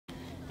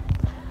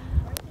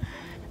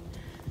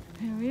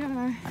Here we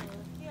are.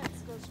 Yeah,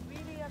 it goes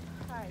really up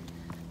high.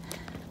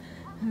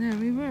 And there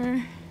we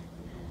were.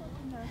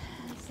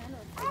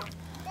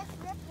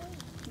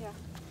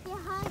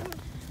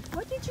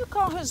 What did you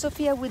call her,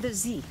 Zofia, with a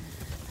Z?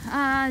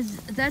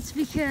 That's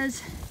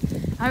because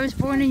I was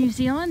born in New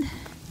Zealand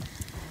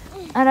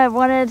and I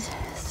wanted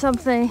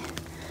something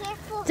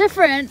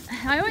different.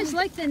 I always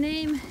liked the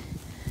name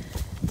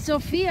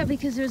Zofia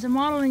because there's a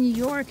model in New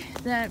York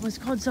that was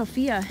called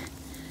Zofia.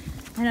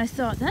 And I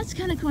thought, that's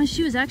kind of cool.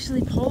 She was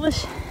actually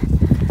Polish.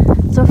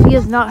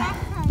 Zofia's not.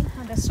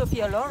 Oh, that's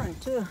Sophia Loren,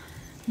 too.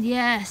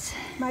 Yes.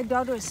 My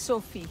daughter is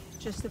Sophie,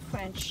 just the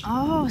French.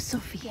 Oh,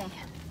 Sophia.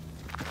 Yeah.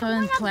 So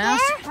in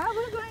class. Oh,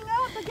 we're going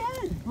up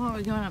again. Oh,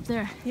 we're going up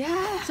there.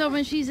 Yeah. So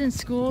when she's in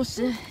school,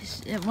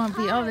 it won't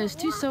be, oh, there's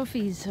two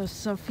Sophies or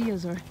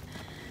Sophias or.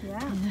 Yeah.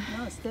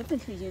 No, it's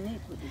definitely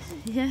unique with the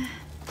Z. Yeah.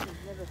 I've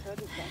never heard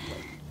it that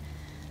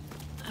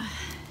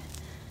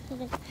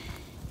way.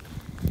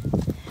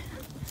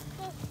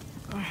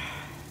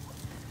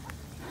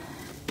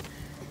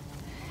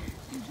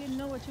 You didn't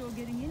know what you were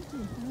getting into,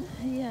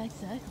 huh? Yeah,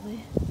 exactly.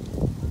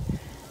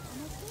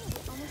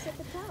 Almost at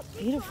the top.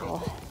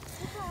 Beautiful.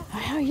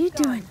 How are you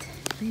doing,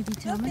 baby Look,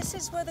 Thomas?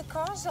 this is where the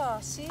cars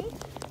are, see?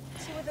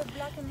 See where the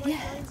black and white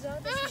lines are?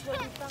 This is where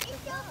we parked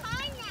the car.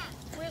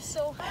 We're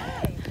so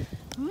high.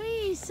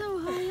 Wee, so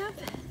high up.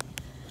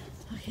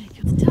 Okay,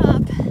 go to the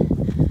top.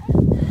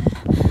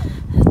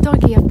 The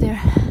doggy up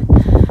there.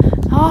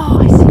 Oh,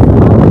 I see the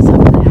llamas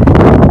up there.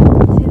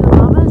 See the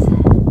llamas?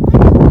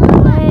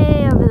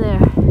 Way over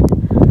there.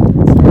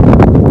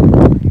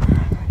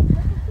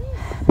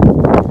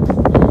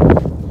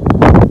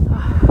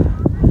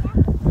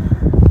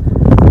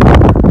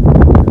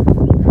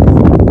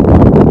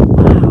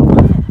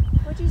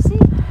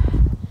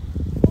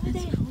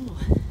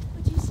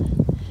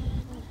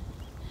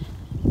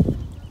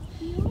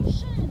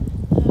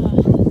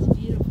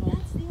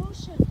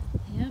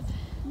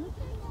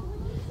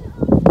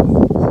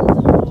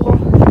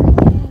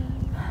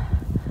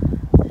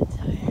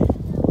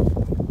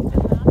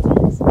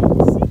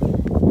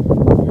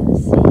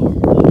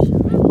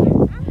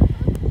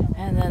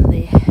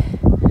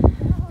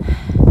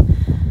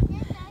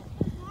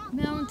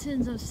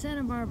 Of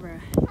Santa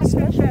Barbara.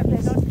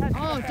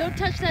 Oh, don't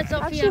touch that,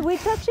 Zofia. Actually, we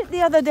touched it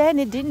the other day and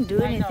it didn't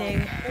do anything.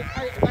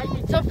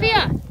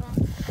 Zofia,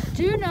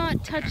 do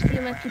not touch the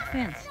electric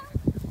fence.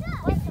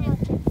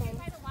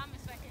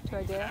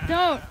 Right there?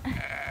 Don't.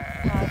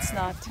 No, it's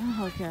not.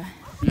 Oh, okay.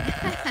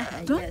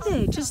 Don't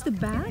they? Just the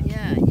back?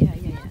 Yeah.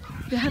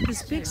 They have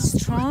these big,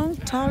 strong,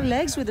 tall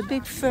legs with a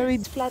big furry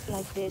flat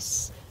like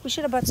this. We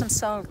should have bought some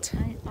salt.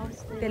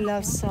 They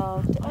love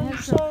salt.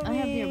 I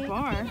have your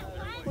bar.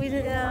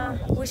 We're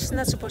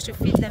not supposed to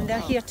feed them.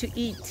 They're here to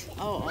eat.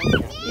 Oh,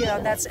 okay. Yeah,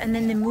 that's, and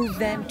then they move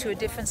them to a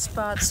different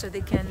spot so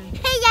they can.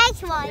 Hey,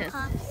 that's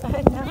lollipops.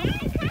 I know.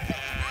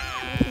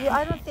 Yeah,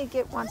 I don't think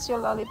it wants your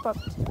lollipop.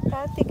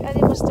 I think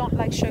animals don't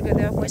like sugar.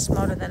 They're way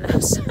smarter than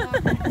us.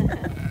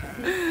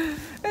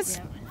 That's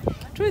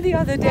true. The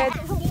other day.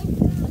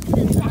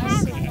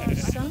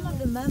 Some of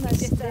the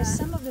mamas. There's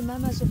some of the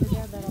mamas over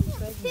there that are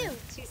pregnant.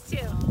 She's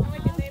two.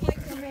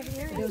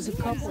 There was a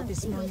couple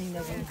this morning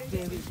that were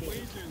very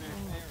big.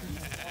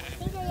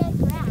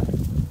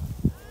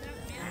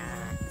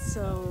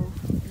 So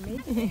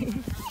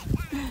maybe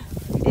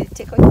did it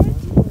take on it?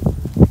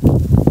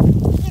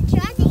 You can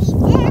try to eat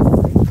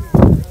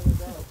this.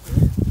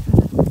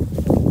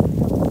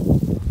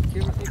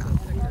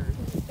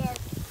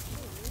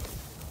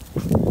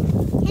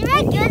 You're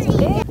not good at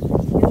eating.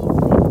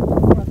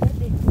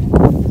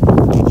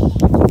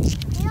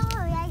 You don't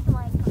really like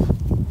lollipops.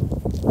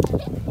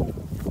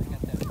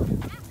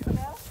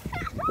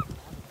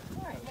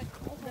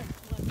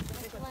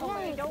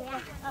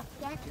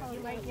 You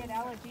might get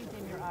allergies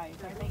in your eyes.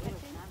 Are they itching?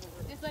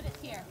 Just let it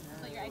tear.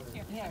 Just let your eyes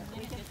tear. Yeah,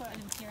 And just let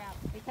them tear out.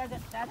 because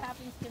that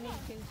happens to me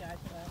too,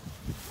 Joshua.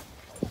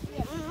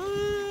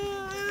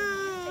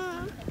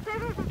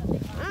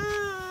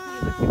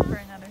 Looking for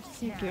another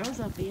See girls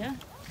up here.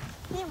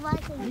 He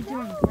likes it. You're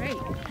doing great. You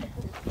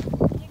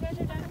guys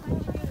are done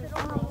with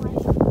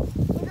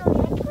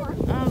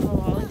Oh, the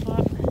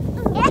lollipop.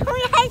 Yeah, we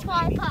like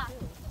lollipops.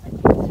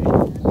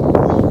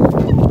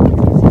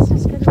 This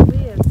is kind of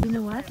weird. You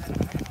know what?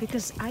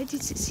 Because I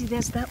did see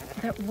there's that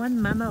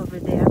one mama over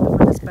there, the one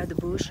that's by the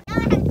bush. Now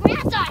I have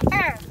grass on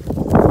her.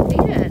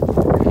 Eat it.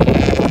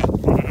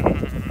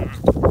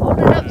 Hold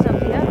it up,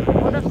 Zofia.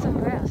 Hold up some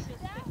grass.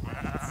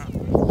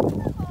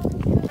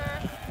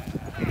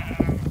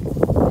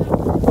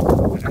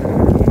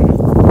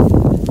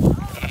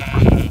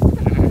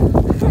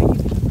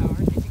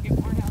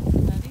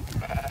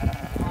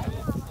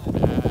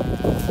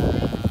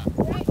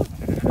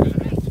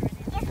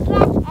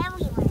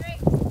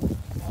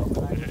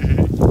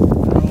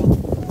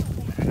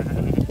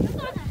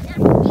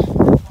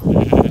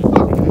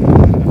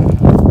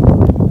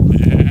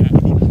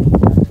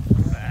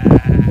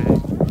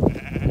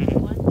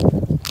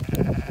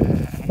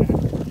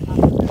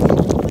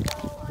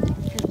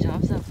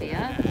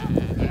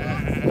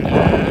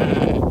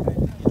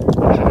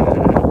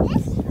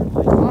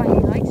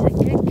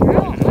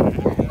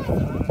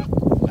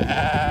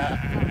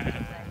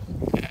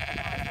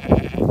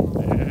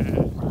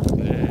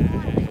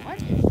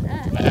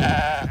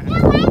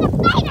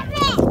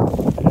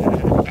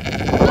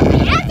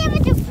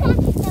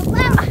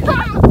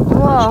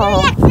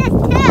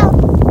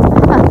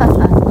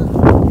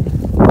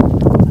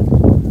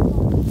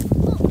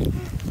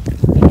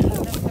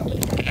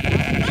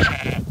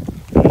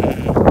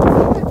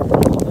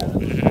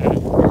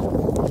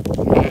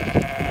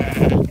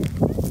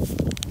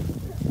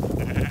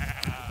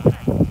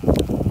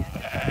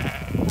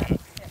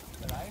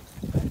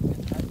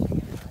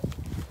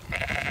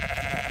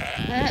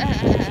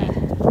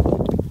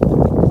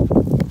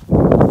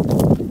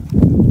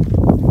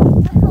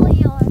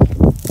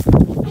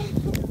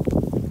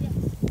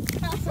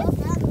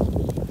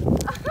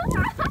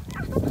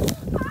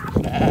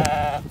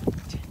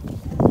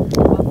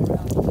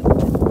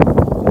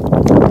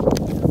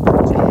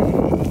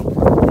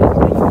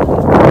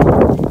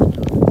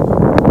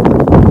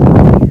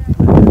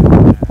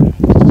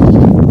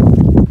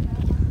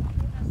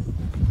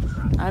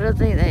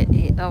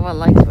 That one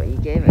likes what you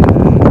gave it.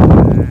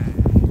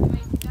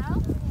 Ready to go?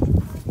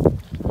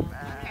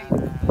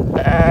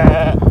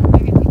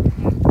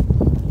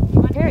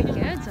 Very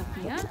good,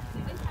 Zofia.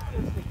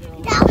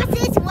 That was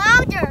his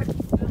louder.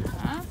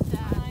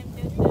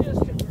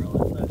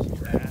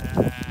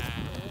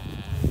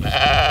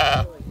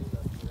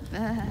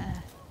 Huh?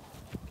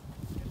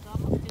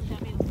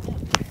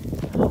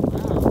 Oh,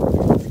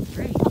 wow. That's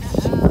great.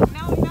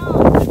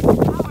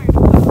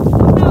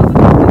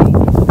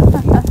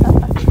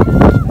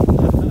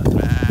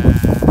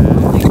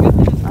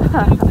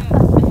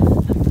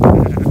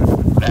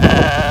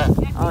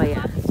 Oh,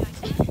 yeah.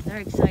 They're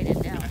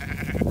excited now.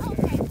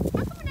 Okay.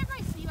 How come whenever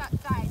I see you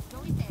outside, you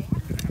always say,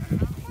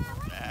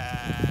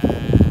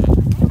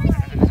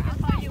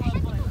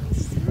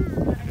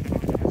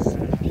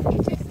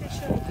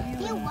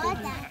 You want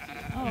that?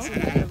 Oh,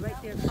 okay.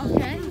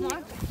 Okay.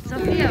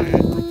 Zofia,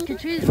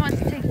 Katrina wants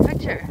to take a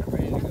picture.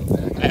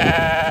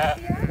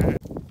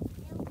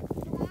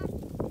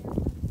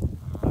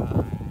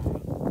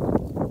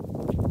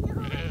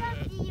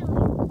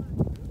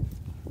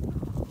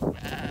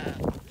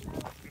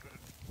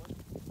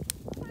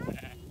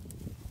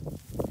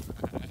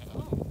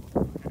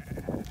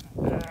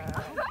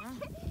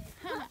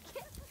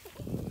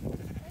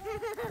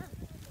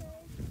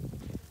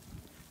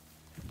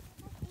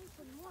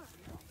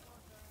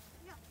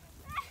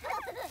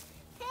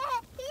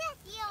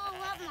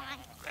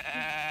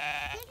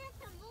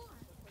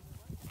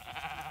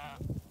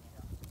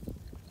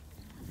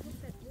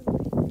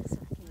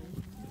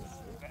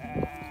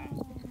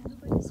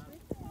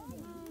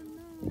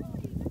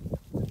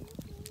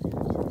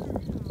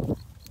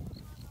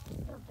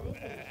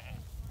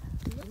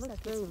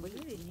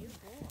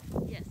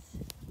 Yes.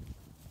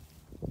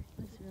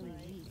 That's really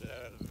neat.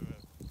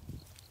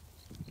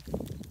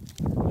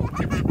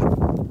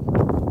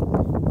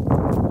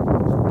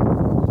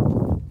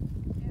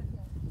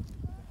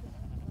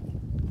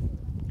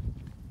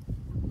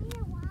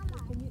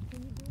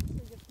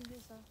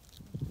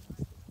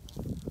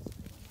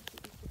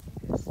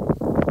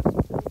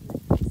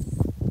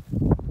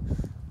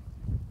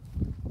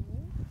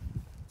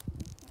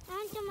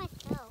 Onto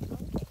myself.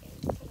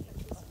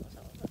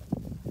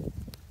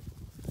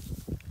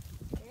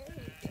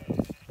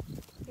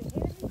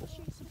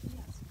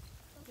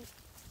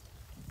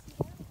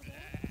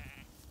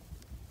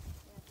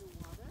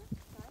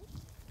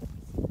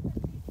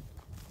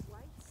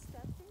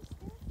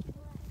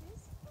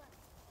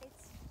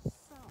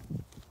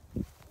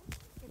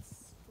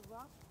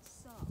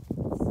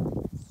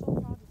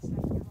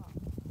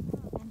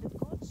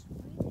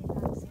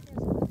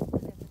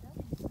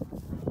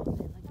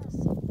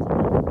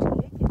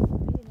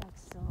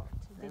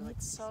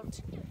 Salt.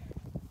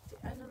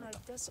 I don't know. It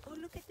does. Oh,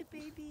 look at the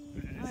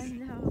babies. I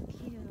know,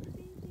 cute.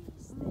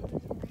 Babies.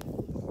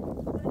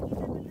 Want to give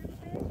them a little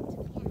bit?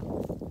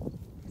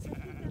 Because I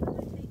think I don't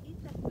know if they eat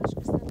that much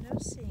because they're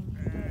nursing.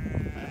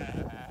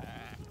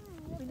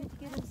 We need to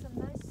give them some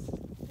nice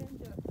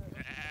tender.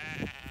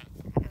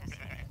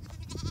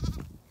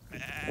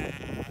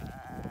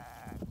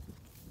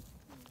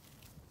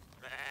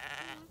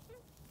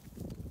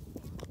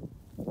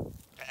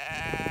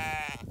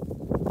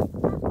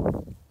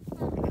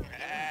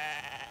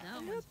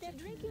 Look, they're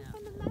drinking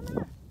from the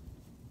mama.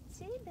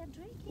 See, they're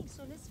drinking.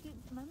 So let's give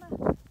mama.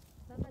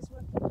 Mama's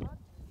working hard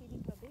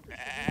feeding her baby. So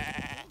we need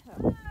to feed her.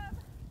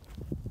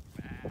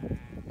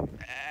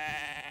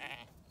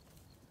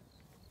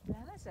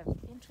 Llamas have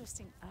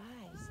interesting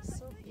eyes. It's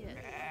so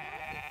beautiful.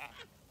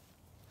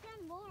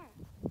 Some more.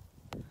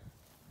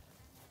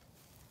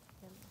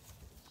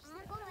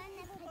 I'll go in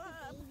and put the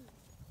baby.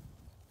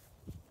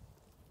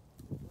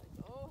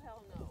 oh,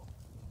 hell no.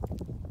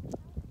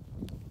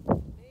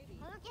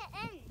 I'll get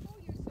in. Oh,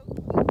 you're so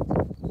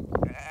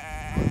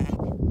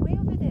Way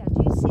over there.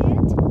 Do you see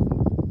it?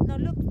 No,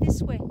 look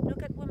this way.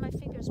 Look at where my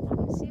finger's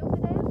pointing. See over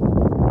there?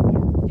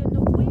 Yeah.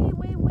 No, way,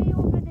 way, way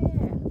over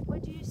there.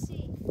 What do you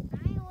see?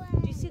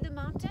 Do you see the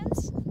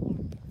mountains?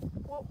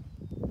 Well,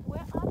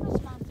 where are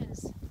those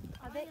mountains?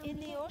 Are they in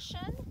the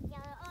ocean?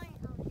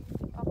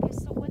 Okay,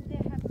 so when they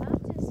have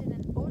mountains in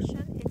an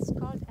ocean, it's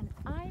called an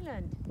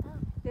island.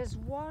 There's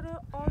water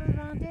all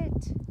around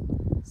it.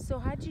 So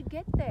how'd you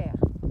get there?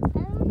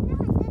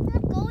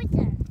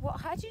 Well,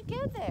 how'd you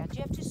get there? Do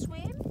you have to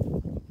swim?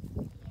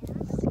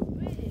 That's a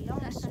really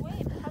long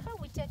swim. How about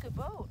we take a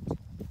boat?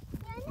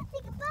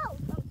 Oh,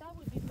 that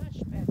would be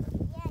much better.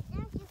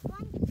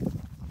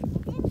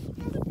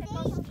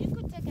 You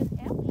could take an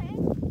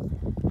airplane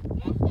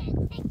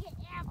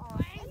or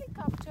a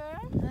helicopter.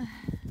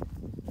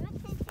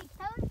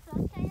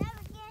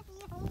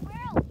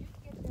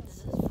 This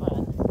is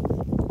fun.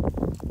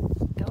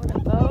 Go on a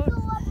boat.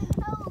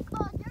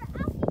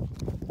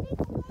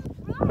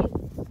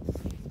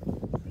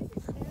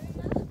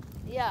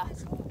 Yeah.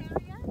 This whole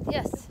area,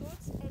 Yes. the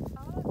boats and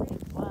all of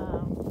it.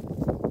 Wow.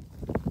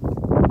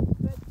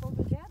 But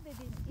over there, they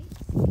didn't eat.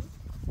 See?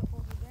 So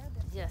over there,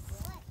 that's Yes.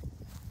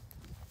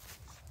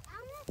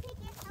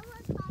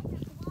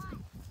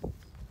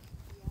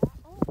 yeah.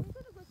 Oh, we're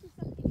gonna go see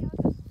something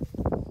else.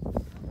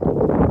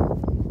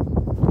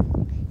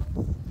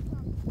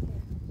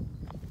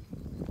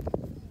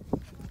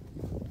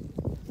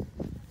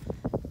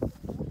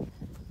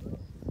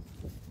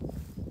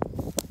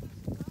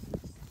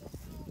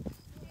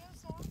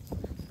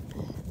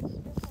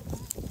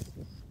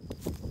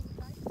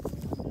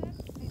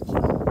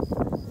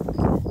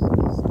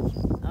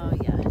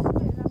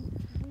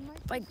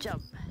 Big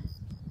jump.